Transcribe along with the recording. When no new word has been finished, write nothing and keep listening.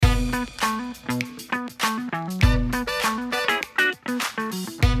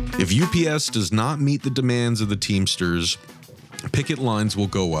If UPS does not meet the demands of the Teamsters, picket lines will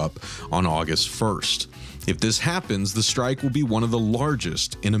go up on August 1st. If this happens, the strike will be one of the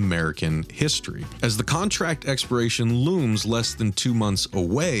largest in American history. As the contract expiration looms less than 2 months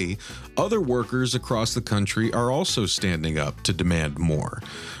away, other workers across the country are also standing up to demand more.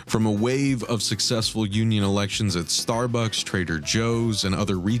 From a wave of successful union elections at Starbucks, Trader Joe's, and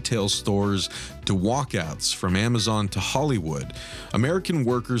other retail stores, to walkouts from Amazon to Hollywood, American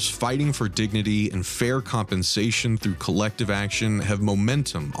workers fighting for dignity and fair compensation through collective action have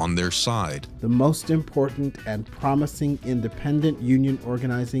momentum on their side. The most important and promising independent union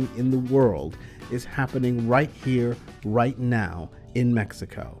organizing in the world is happening right here, right now, in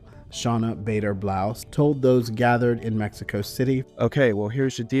Mexico. Shauna Bader-Blouse told those gathered in Mexico City. Okay, well,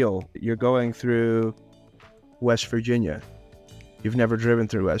 here's the deal. You're going through West Virginia. You've never driven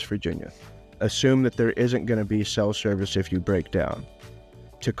through West Virginia. Assume that there isn't going to be cell service if you break down,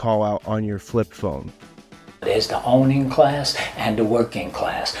 to call out on your flip phone. There's the owning class and the working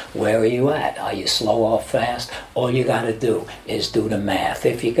class. Where are you at? Are you slow or fast? All you got to do is do the math.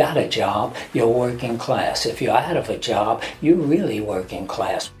 If you got a job, you're working class. If you're out of a job, you're really working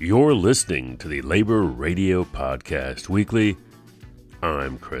class. You're listening to the Labor Radio Podcast Weekly.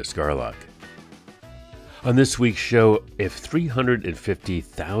 I'm Chris Garlock. On this week's show, if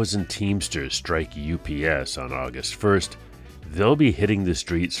 350,000 Teamsters strike UPS on August 1st, they'll be hitting the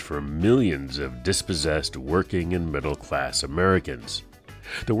streets for millions of dispossessed working and middle-class Americans.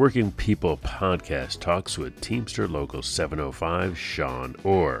 The Working People podcast talks with Teamster Local 705 Sean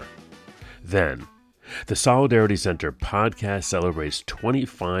Orr. Then, the Solidarity Center podcast celebrates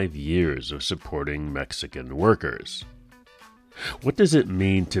 25 years of supporting Mexican workers. What does it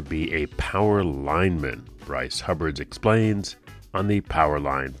mean to be a power lineman? Bryce Hubbard explains on the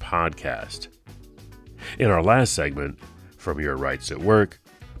Powerline podcast. In our last segment, From Your Rights at Work,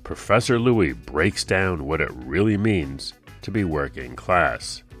 Professor Louie breaks down what it really means to be working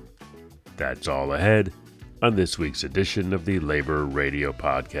class. That's all ahead on this week's edition of the Labor Radio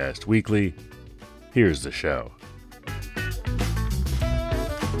Podcast Weekly. Here's the show.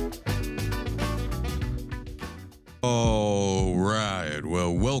 All right.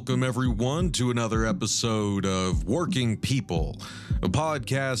 Well, welcome everyone to another episode of Working People, a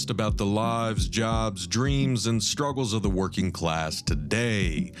podcast about the lives, jobs, dreams, and struggles of the working class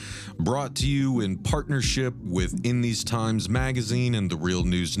today. Brought to you in partnership with In These Times magazine and the Real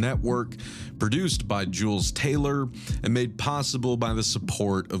News Network, produced by Jules Taylor, and made possible by the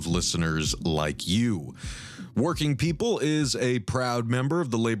support of listeners like you. Working People is a proud member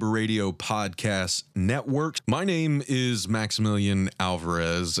of the Labor Radio Podcast Network. My name is Maximilian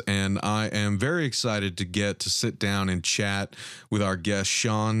Alvarez, and I am very excited to get to sit down and chat with our guest,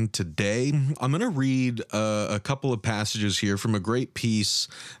 Sean, today. I'm going to read a couple of passages here from a great piece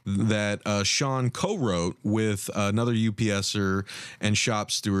that Sean co-wrote with another UPSer and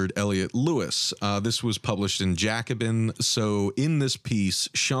shop steward, Elliot Lewis. This was published in Jacobin. So in this piece,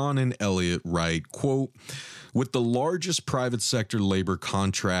 Sean and Elliot write, quote, "With the largest private sector labor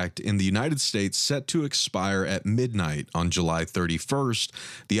contract in the United States set to expire at midnight on July 31st,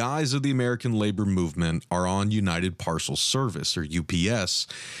 the eyes of the American labor movement are on United Parcel Service, or UPS,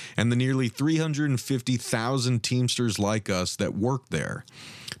 and the nearly 350,000 Teamsters like us that work there.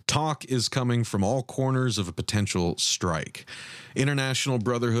 Talk is coming from all corners of a potential strike. International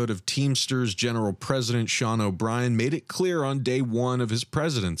Brotherhood of Teamsters General President Sean O'Brien made it clear on day one of his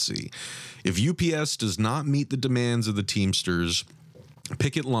presidency. If UPS does not meet the demands of the Teamsters,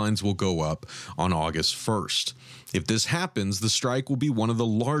 picket lines will go up on August 1st. If this happens, the strike will be one of the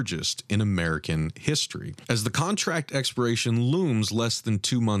largest in American history. As the contract expiration looms less than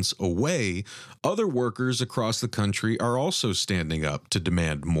 2 months away, other workers across the country are also standing up to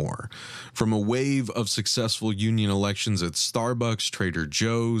demand more. From a wave of successful union elections at Starbucks, Trader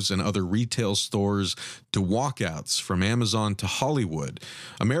Joe's, and other retail stores, to walkouts from Amazon to Hollywood,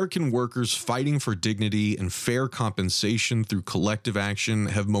 American workers fighting for dignity and fair compensation through collective action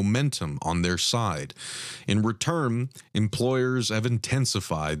have momentum on their side. In return, employers have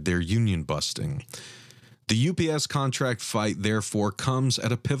intensified their union busting. The UPS contract fight, therefore, comes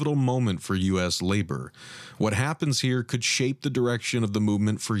at a pivotal moment for U.S. labor. What happens here could shape the direction of the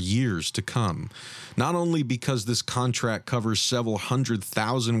movement for years to come, not only because this contract covers several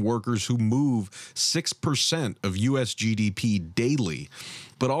 100,000 workers who move 6% of U.S. GDP daily,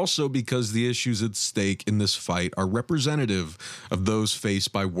 but also because the issues at stake in this fight are representative of those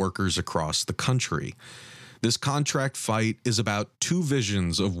faced by workers across the country. This contract fight is about two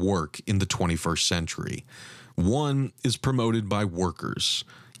visions of work in the 21st century. One is promoted by workers: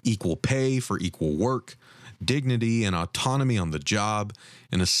 equal pay for equal work. dignity and autonomy on the job,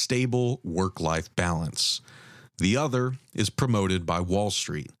 and a stable work-life balance. The other is promoted by Wall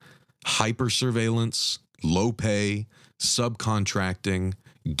Street: hyper-surveillance, low pay, subcontracting,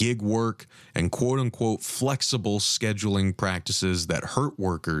 gig work, and quote-unquote flexible scheduling practices that hurt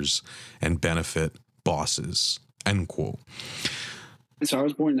workers and benefit bosses, end quote. So I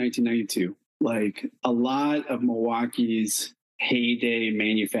was born in 1992. Like a lot of Milwaukee's heyday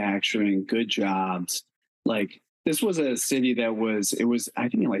manufacturing, good jobs, like this was a city that was I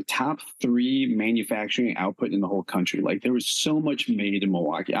think like top 3 manufacturing output in the whole country. Like there was so much made in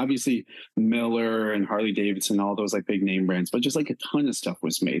Milwaukee. Obviously Miller and Harley Davidson, all those like big name brands, but just like a ton of stuff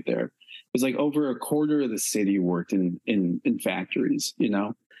was made there. It was like over a quarter of the city worked in factories, you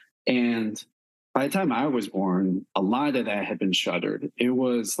know? And by the time I was born, a lot of that had been shuttered. It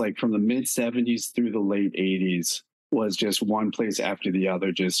was like from the mid 70s through the late 80s was just one place after the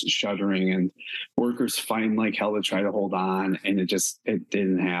other, just shuttering, and workers fighting like hell to try to hold on. And it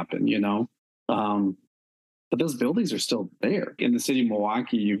didn't happen, you know? But those buildings are still there. In the city of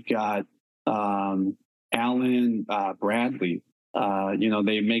Milwaukee, you've got Allen Bradley. You know,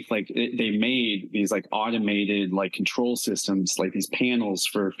 they made these like automated like control systems, like these panels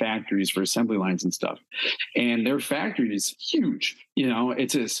for factories for assembly lines and stuff. And their factory is huge. You know,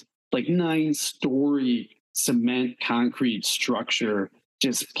 it's this like 9-story cement concrete structure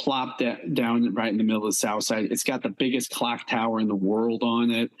just plopped down right in the middle of the South Side. It's got the biggest clock tower in the world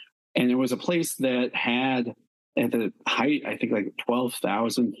on it. And it was a place that had at the height, I think like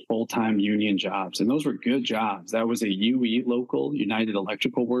 12,000 full-time union jobs. And those were good jobs. That was a UE local, United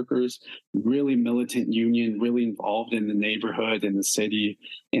Electrical Workers, really militant union, really involved in the neighborhood, in the city,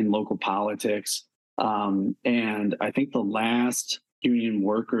 in local politics. And I think the last union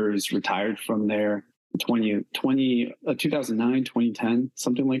workers retired from there 2009, 2010,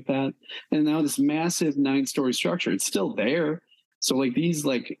 something like that. And now this massive 9-story structure, it's still there. So like these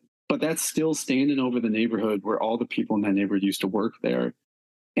like, but that's still standing over the neighborhood where all the people in that neighborhood used to work there.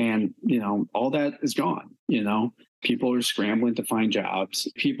 And, you know, all that is gone. You know, people are scrambling to find jobs.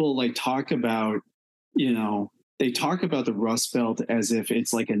 People like talk about, you know, they talk about the Rust Belt as if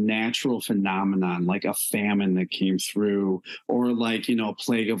it's like a natural phenomenon, like a famine that came through, or like, you know, a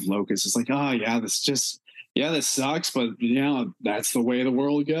plague of locusts. It's like, oh yeah, this sucks, but you know, that's the way the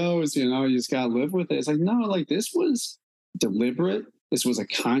world goes. You know, you just got to live with it. It's like, no, like this was deliberate. This was a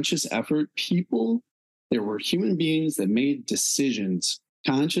conscious effort. There were human beings that made decisions,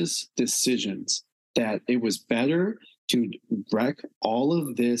 conscious decisions, that it was better to wreak all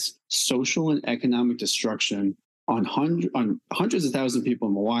of this social and economic destruction on hundreds of thousands of people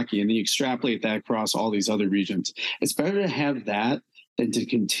in Milwaukee, and then you extrapolate that across all these other regions. It's better to have that than to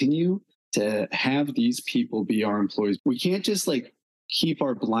continue to have these people be our employees. We can't just like keep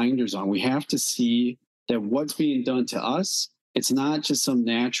our blinders on. We have to see that what's being done to us, it's not just some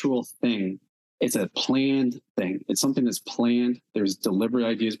natural thing. It's a planned thing. It's something that's planned. There's deliberate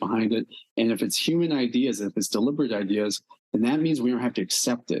ideas behind it. And if it's human ideas, if it's deliberate ideas, then that means we don't have to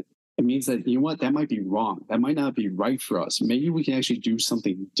accept it. It means that, you know what, that might be wrong. That might not be right for us. Maybe we can actually do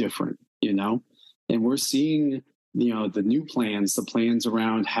something different, you know? And we're seeing, you know, the new plans, the plans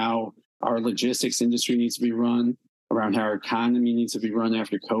around how our logistics industry needs to be run, around how our economy needs to be run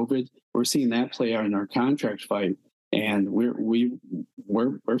after COVID. We're seeing that play out in our contract fight. And we're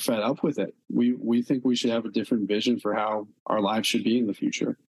fed up with it. We think we should have a different vision for how our lives should be in the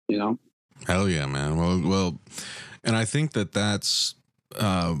future, you know? Hell yeah, man. Well, and I think that's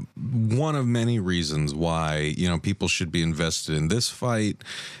one of many reasons why, you know, people should be invested in this fight,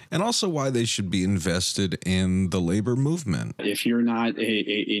 and also why they should be invested in the labor movement. If you're not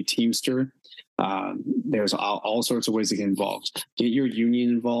a Teamster, there's all sorts of ways to get involved. Get your union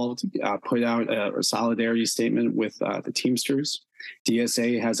involved. Put out a solidarity statement with the Teamsters.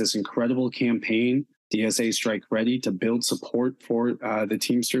 DSA has this incredible campaign, DSA Strike Ready, to build support for the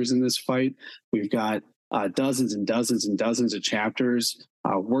Teamsters in this fight. We've got dozens and dozens and dozens of chapters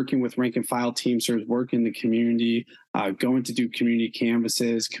working with rank and file Teamsters, working in the community, going to do community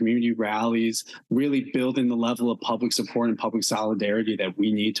canvases, community rallies, really building the level of public support and public solidarity that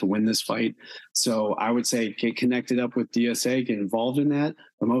we need to win this fight. So I would say get connected up with DSA, get involved in that.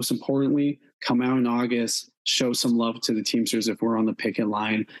 But most importantly, come out in August, show some love to the Teamsters if we're on the picket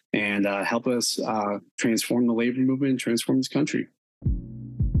line, and help us transform the labor movement, transform this country.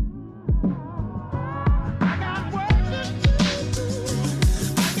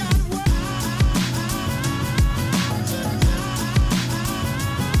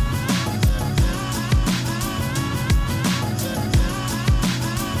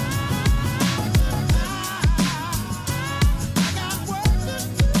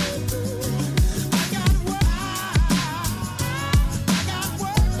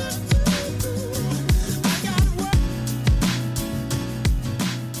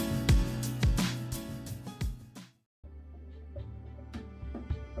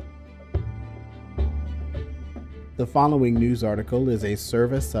 The following news article is a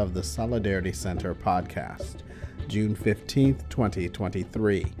service of the Solidarity Center podcast, June 15th,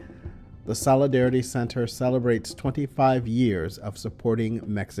 2023. The Solidarity Center celebrates 25 years of supporting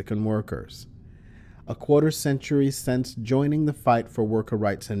Mexican workers. A quarter century since joining the fight for worker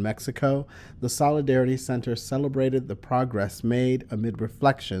rights in Mexico, the Solidarity Center celebrated the progress made amid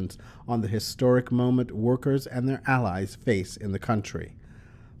reflections on the historic moment workers and their allies face in the country.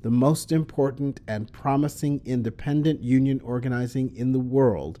 The most important and promising independent union organizing in the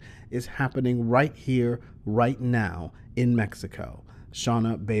world is happening right here, right now, in Mexico.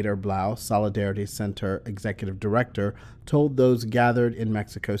 Shauna Bader-Blau, Solidarity Center Executive Director, told those gathered in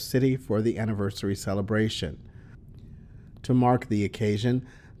Mexico City for the anniversary celebration. To mark the occasion,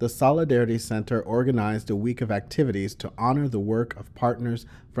 the Solidarity Center organized a week of activities to honor the work of partners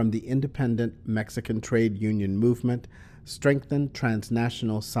from the independent Mexican trade union movement, strengthen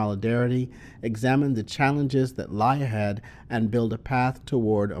transnational solidarity, examine the challenges that lie ahead, and build a path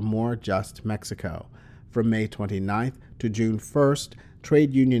toward a more just Mexico. From May 29th to June 1st,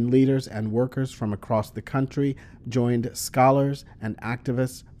 trade union leaders and workers from across the country joined scholars and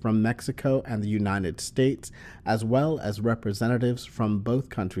activists from Mexico and the United States, as well as representatives from both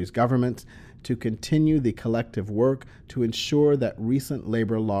countries' governments, to continue the collective work to ensure that recent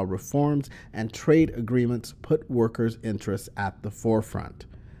labor law reforms and trade agreements put workers' interests at the forefront.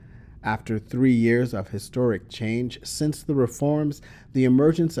 After 3 years of historic change since the reforms, the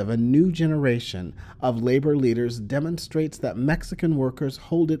emergence of a new generation of labor leaders demonstrates that Mexican workers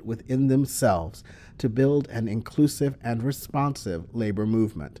hold it within themselves to build an inclusive and responsive labor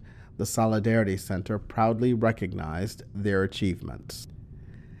movement. The Solidarity Center proudly recognized their achievements.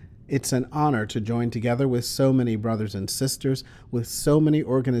 It's an honor to join together with so many brothers and sisters, with so many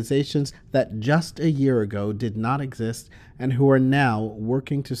organizations that just a year ago did not exist and who are now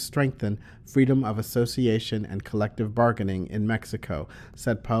working to strengthen freedom of association and collective bargaining in Mexico,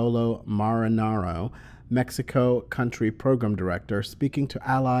 said Paolo Marinaro, Mexico Country Program Director, speaking to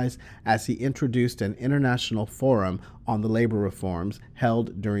allies as he introduced an international forum on the labor reforms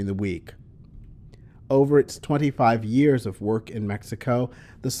held during the week. Over its 25 years of work in Mexico,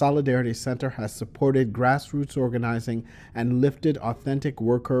 the Solidarity Center has supported grassroots organizing and lifted authentic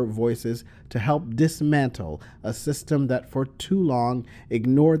worker voices to help dismantle a system that for too long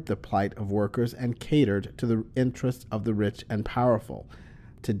ignored the plight of workers and catered to the interests of the rich and powerful.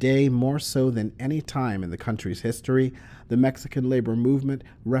 Today, more so than any time in the country's history, the Mexican labor movement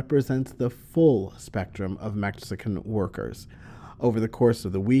represents the full spectrum of Mexican workers. Over the course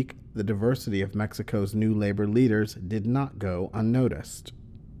of the week, the diversity of Mexico's new labor leaders did not go unnoticed.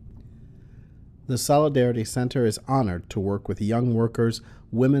 The Solidarity Center is honored to work with young workers,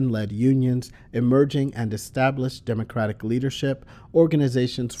 women-led unions, emerging and established democratic leadership,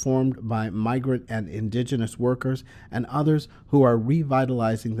 organizations formed by migrant and indigenous workers, and others who are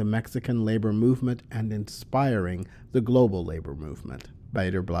revitalizing the Mexican labor movement and inspiring the global labor movement,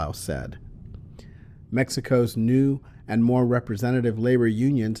 Bader-Blau said. Mexico's new and more representative labor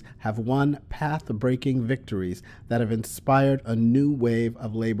unions have won path-breaking victories that have inspired a new wave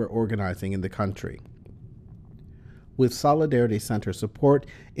of labor organizing in the country. With Solidarity Center support,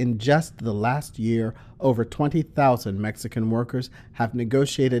 in just the last year, over 20,000 Mexican workers have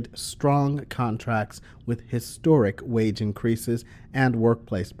negotiated strong contracts with historic wage increases and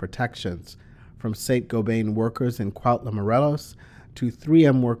workplace protections. From Saint-Gobain workers in Cuautla, Morelos, to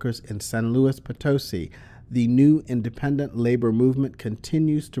 3M workers in San Luis Potosi, the new independent labor movement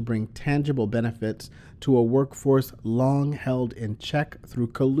continues to bring tangible benefits to a workforce long held in check through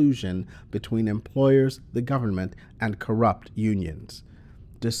collusion between employers, the government, and corrupt unions.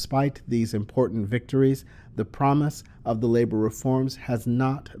 Despite these important victories, the promise of the labor reforms has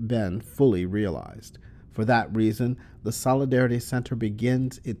not been fully realized. For that reason, the Solidarity Center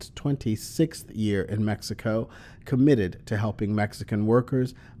begins its 26th year in Mexico, committed to helping Mexican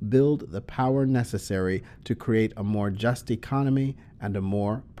workers build the power necessary to create a more just economy and a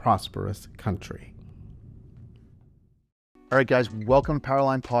more prosperous country. All right, guys, welcome to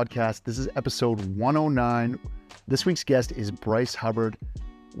Powerline Podcast. This is episode 109. This week's guest is Bryce Hubbard.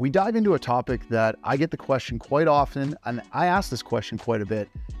 We dive into a topic that I get the question quite often, and I ask this question quite a bit,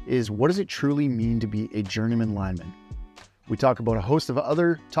 is what does it truly mean to be a journeyman lineman? We talk about a host of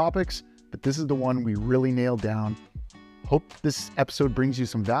other topics, but this is the one we really nailed down. Hope this episode brings you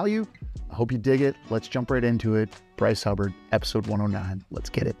some value. I hope you dig it. Let's jump right into it. Bryce Hubbard, episode 109. Let's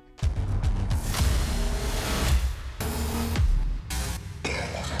get it.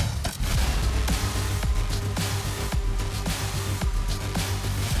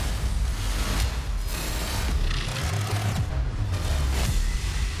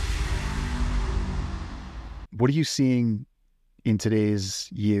 What are you seeing in today's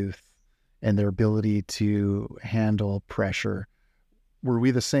youth and their ability to handle pressure? Were we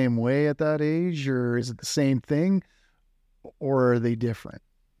the same way at that age, or is it the same thing, or are they different?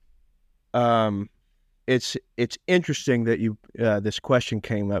 It's interesting that you this question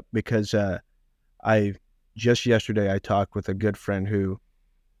came up because I just yesterday I talked with a good friend who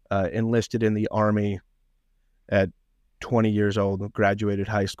enlisted in the Army at 20 years old, graduated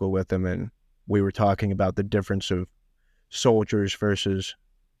high school with him, and we were talking about the difference of soldiers versus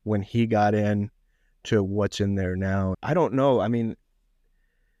when he got in to what's in there now. I don't know. I mean,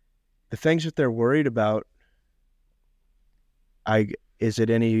 the things that they're worried about, is it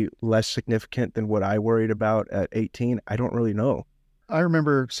any less significant than what I worried about at 18? I don't really know. I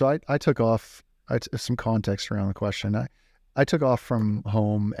remember, so I took off, some context around the question. I took off from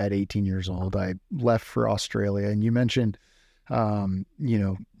home at 18 years old. I left for Australia, and you mentioned, no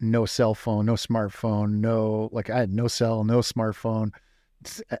cell phone, no smartphone, I had no cell, no smartphone,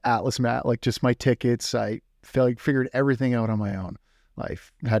 Atlas map, just my tickets. I figured everything out on my own. I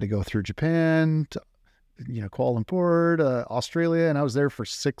had to go through Japan, to, Kuala Lumpur, Australia, and I was there for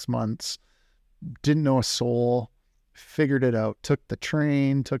 6 months. Didn't know a soul, figured it out, took the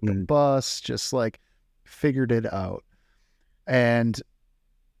train, took the bus, just figured it out. And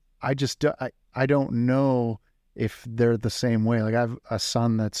I don't know if they're the same way. I have a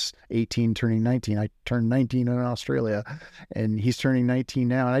son that's 18 turning 19. I turned 19 in Australia, and he's turning 19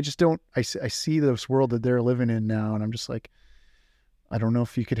 now. And I just don't, I see this world that they're living in now, and I'm just I don't know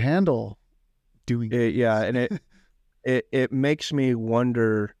if you could handle doing it. Yeah, and it makes me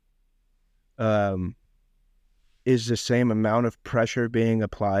wonder, is the same amount of pressure being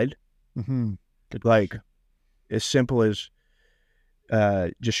applied? Mm-hmm. As simple as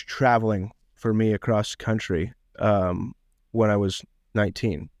just traveling for me across the country when I was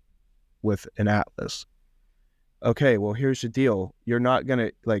 19 with an Atlas. Okay, well, here's the deal. You're not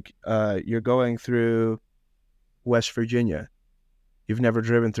going to, you're going through West Virginia. You've never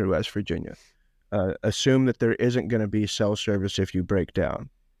driven through West Virginia. Assume that there isn't going to be cell service if you break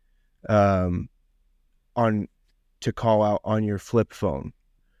down. To call out on your flip phone.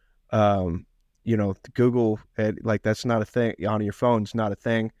 Google, that's not a thing. On your phone's not a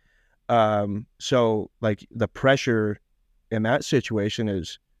thing. So the pressure in that situation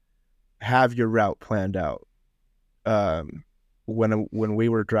is have your route planned out. When we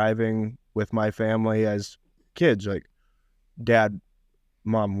were driving with my family as kids, Dad,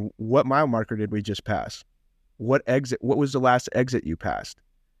 Mom, what mile marker did we just pass? What was the last exit you passed?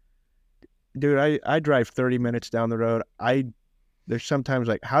 Dude, I drive 30 minutes down the road. There's sometimes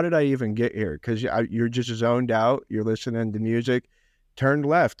how did I even get here? Because you're just zoned out. You're listening to music. Turn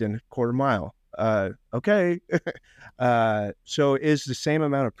left in a quarter mile. Okay. So is the same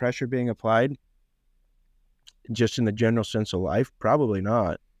amount of pressure being applied just in the general sense of life? Probably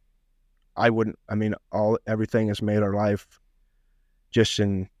not. Everything has made our life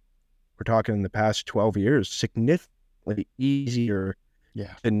we're talking in the past 12 years, significantly easier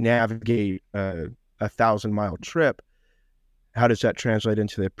to navigate a 1,000-mile trip. How does that translate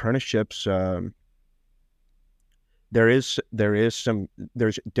into the apprenticeships? There's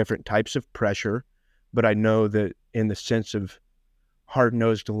different types of pressure, but I know that in the sense of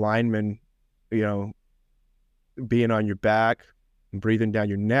hard-nosed linemen, being on your back and breathing down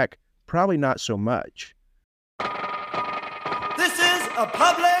your neck, probably not so much. This is a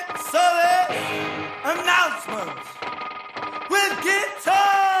public service announcement with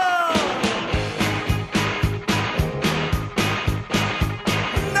guitar.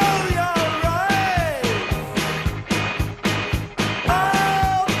 Know your rights.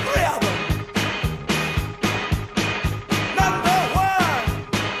 All three of them. Number one,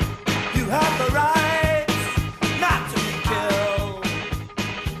 you have the rights not to be killed.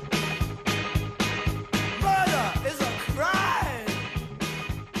 Murder is a crime.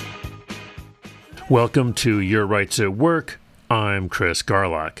 Welcome to Your Rights at Work. I'm Chris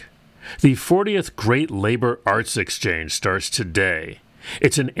Garlock. The 40th Great Labor Arts Exchange starts today.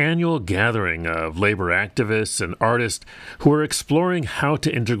 It's an annual gathering of labor activists and artists who are exploring how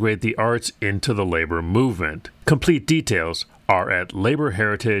to integrate the arts into the labor movement. Complete details are at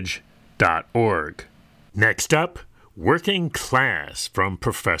laborheritage.org. Next up, Working Class from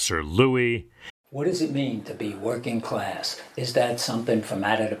Professor Louie. What does it mean to be working class? Is that something from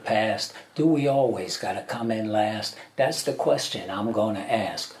out of the past? Do we always got to come in last? That's the question I'm going to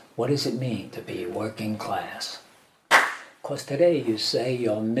ask. What does it mean to be working class? Because today you say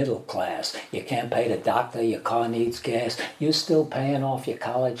you're middle class. You can't pay the doctor, your car needs gas. You're still paying off your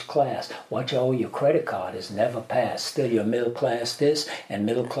college class. What you owe your credit card is never passed. Still you're middle class this and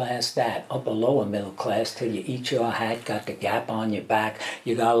middle class that. Upper lower middle class till you eat your hat, got the gap on your back,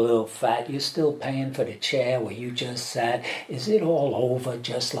 you got a little fat. You're still paying for the chair where you just sat. Is it all over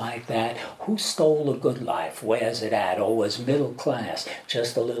just like that? Who stole the good life? Where's it at? Oh, was middle class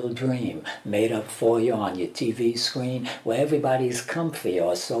just a little dream made up for you on your TV screen where everybody's comfy,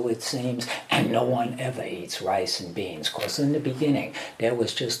 or so it seems, and no one ever eats rice and beans? Because in the beginning, there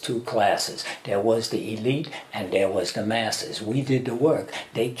was just two classes. There was the elite and there was the masses. We did the work.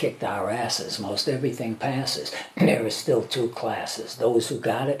 They kicked our asses. Most everything passes. There are still two classes, those who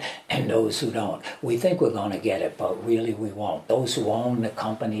got it and those who don't. We think we're going to get it, but really we won't. Those who own the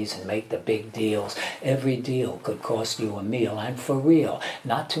companies and make the big deals, every deal could cost you a meal. And for real,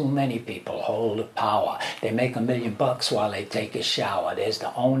 not too many people hold the power. They make $1 million while they take a shower. There's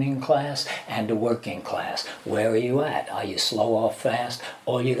the owning class and the working class. Where are you at? Are you slow or fast?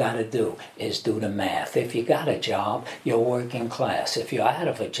 All you got to do is do the math. If you got a job, you're working class. If you're out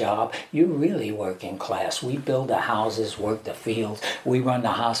of a job, you're really working class. We build the houses, work the fields. We run the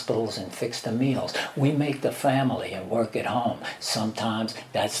hospitals and fix the meals. We make the family and work at home. Sometimes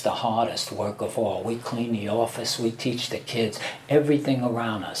that's the hardest work of all. We clean the office. We teach the kids. Everything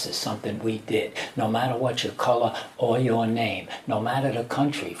around us is something we did. No matter what your color or your name, no matter the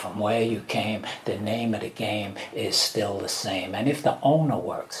country from where you came, the name of the game is still the same. And if the owner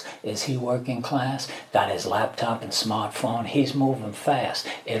works, is he working class? Got his laptop and smartphone? He's moving fast.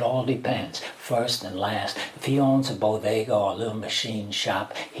 It all depends. First and last, if he owns a bodega or a little machine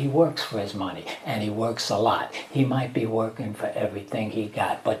shop, he works for his money, and he works a lot. He might be working for everything he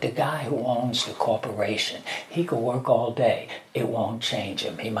got, but the guy who owns the corporation, he could work all day. It won't change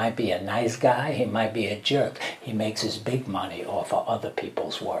him. He might be a nice guy, he might be a jerk. He makes his big money off of other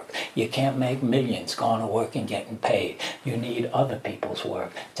people's work. You can't make millions going to work and getting paid. You need other people's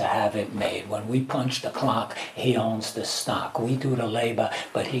work to have it made. When we punch the clock, he owns the stock. We do the labor,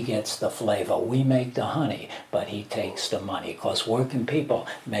 but he gets the flavor. We make the honey, but he takes the money. Because working people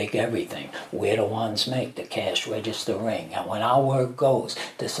make everything. We're the ones make the cash register ring. And when our work goes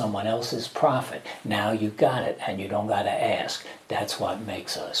to someone else's profit, now you got it and you don't got to ask. That's what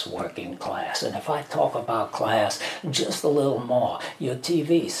makes us working class. And if I talk about class just a little more, your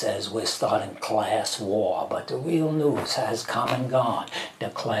TV says we're starting class war, but the real news has come and gone. The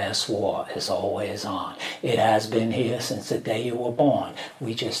class war is always on. It has been here since the day you were born.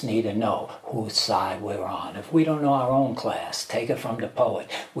 We just need to know whose side we're on. If we don't know our own class, take it from the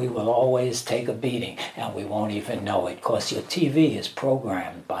poet, we will always take a beating and we won't even know it, because your TV is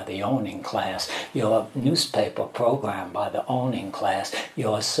programmed by the owning class, your newspaper programmed by the owning class,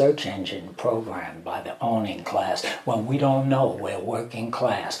 your search engine programmed by the owning class. When we don't know we're working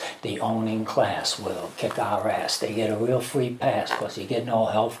class, the owning class will kick our ass. They get a real free pass because you get no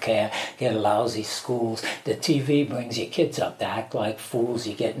health care, get lousy schools. The TV brings your kids up to act like fools.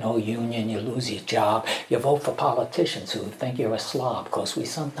 You get no union, you lose your job. You vote for politicians who think you're a slob, because we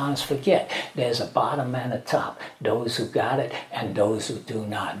sometimes forget there's a bottom and a top, those who got it and those who do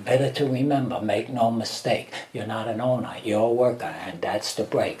not. Better to remember, make no mistake, you're not an owner, you're a worker, and that's the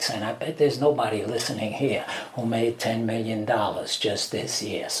breaks. And I bet there's nobody listening here who made $10 million just this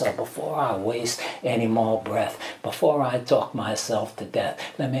year. So before I waste any more breath, before I talk myself to death,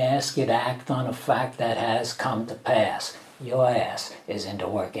 let me ask you to act on a fact that has come to pass. Your ass is in the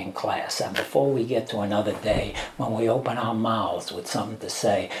working class. And before we get to another day, when we open our mouths with something to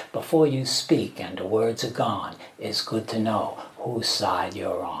say, before you speak and the words are gone, it's good to know whose side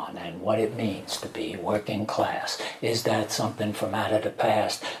you're on and what it means to be working class. Is that something from out of the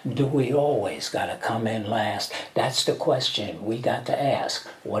past? Do we always gotta come in last? That's the question we got to ask.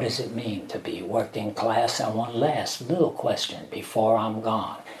 What does it mean to be working class? And one last little question before I'm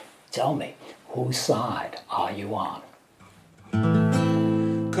gone. Tell me, whose side are you on?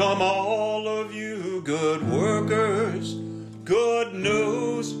 Come all of you good workers, good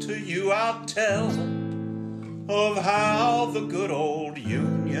news to you I'll tell of how the good old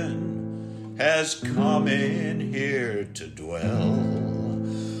Union has come in here to dwell.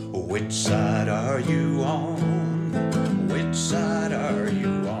 Which side are you on? Which side are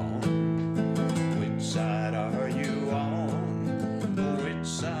you on? Which side are you on? Which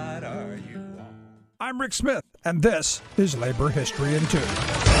side are you on? I'm Rick Smith. and this is Labor History in 2.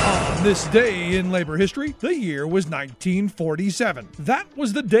 On this day in labor history, the year was 1947. That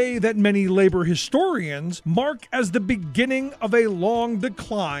was the day that many labor historians mark as the beginning of a long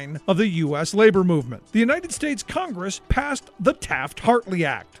decline of the U.S. labor movement. The United States Congress passed the Taft-Hartley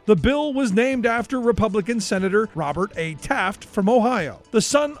Act. The bill was named after Republican Senator Robert A. Taft from Ohio. The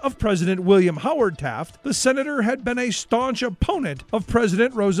son of President William Howard Taft, the senator had been a staunch opponent of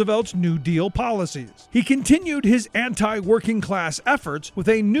President Roosevelt's New Deal policies. He continued his anti-working class efforts with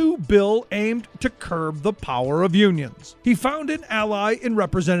a new bill aimed to curb the power of unions. He found an ally in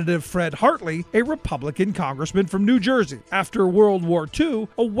Representative Fred Hartley, a Republican congressman from New Jersey. After World War II,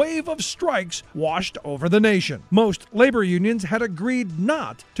 a wave of strikes washed over the nation. Most labor unions had agreed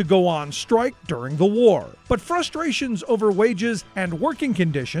not to go on strike during the war, but frustrations over wages and working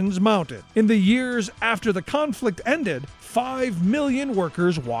conditions mounted. In the years after the conflict ended, 5 million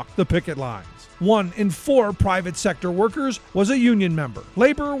workers walked the picket lines. 1 in 4 private sector workers was a union member.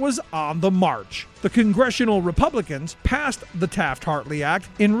 Labor was on the march. The congressional Republicans passed the Taft-Hartley Act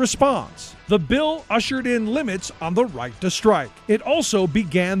in response. The bill ushered in limits on the right to strike. It also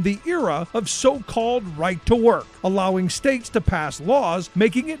began the era of so-called right to work, allowing states to pass laws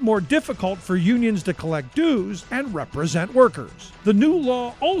making it more difficult for unions to collect dues and represent workers. The new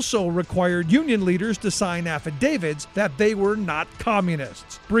law also required union leaders to sign affidavits that they were not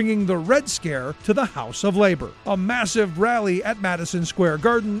communists, bringing the Red Scare to the House of Labor. A massive rally at Madison Square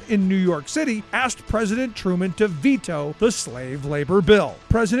Garden in New York City asked President Truman to veto the slave labor bill.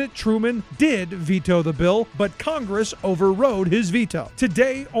 President Truman did veto the bill, but Congress overrode his veto.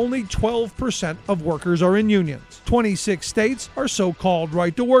 Today, only 12% of workers are in unions. 26 states are so-called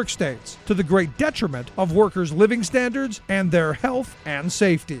right-to-work states, to the great detriment of workers' living standards and their health and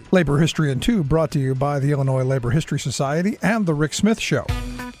safety. Labor History in 2 brought to you by the Illinois Labor History Society and The Rick Smith Show.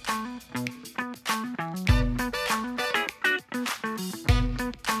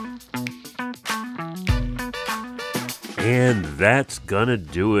 And that's gonna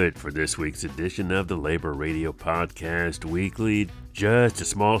do it for this week's edition of the Labor Radio Podcast Weekly. Just a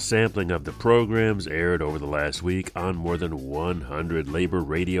small sampling of the programs aired over the last week on more than 100 labor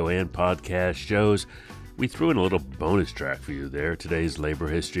radio and podcast shows. We threw in a little bonus track for you there, today's Labor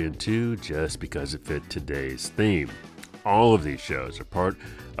History in 2, just because it fit today's theme. All of these shows are part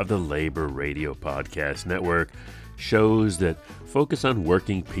of the Labor Radio Podcast Network, shows that focus on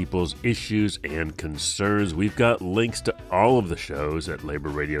working people's issues and concerns. We've got links to all of the shows at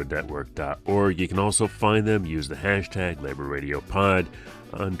laborradionetwork.org. You can also find them. Use the hashtag LaborRadioPod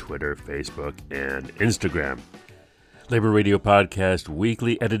on Twitter, Facebook, and Instagram. Labor Radio Podcast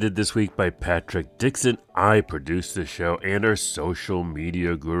Weekly, edited this week by Patrick Dixon. I produce the show, and our social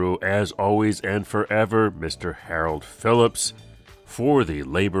media guru, as always and forever, Mr. Harold Phillips. For the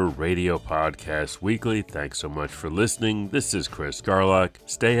Labor Radio Podcast Weekly, thanks so much for listening. This is Chris Garlock.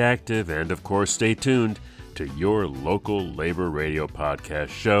 Stay active and, of course, stay tuned to your local Labor Radio Podcast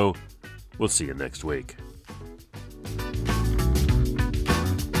show. We'll see you next week.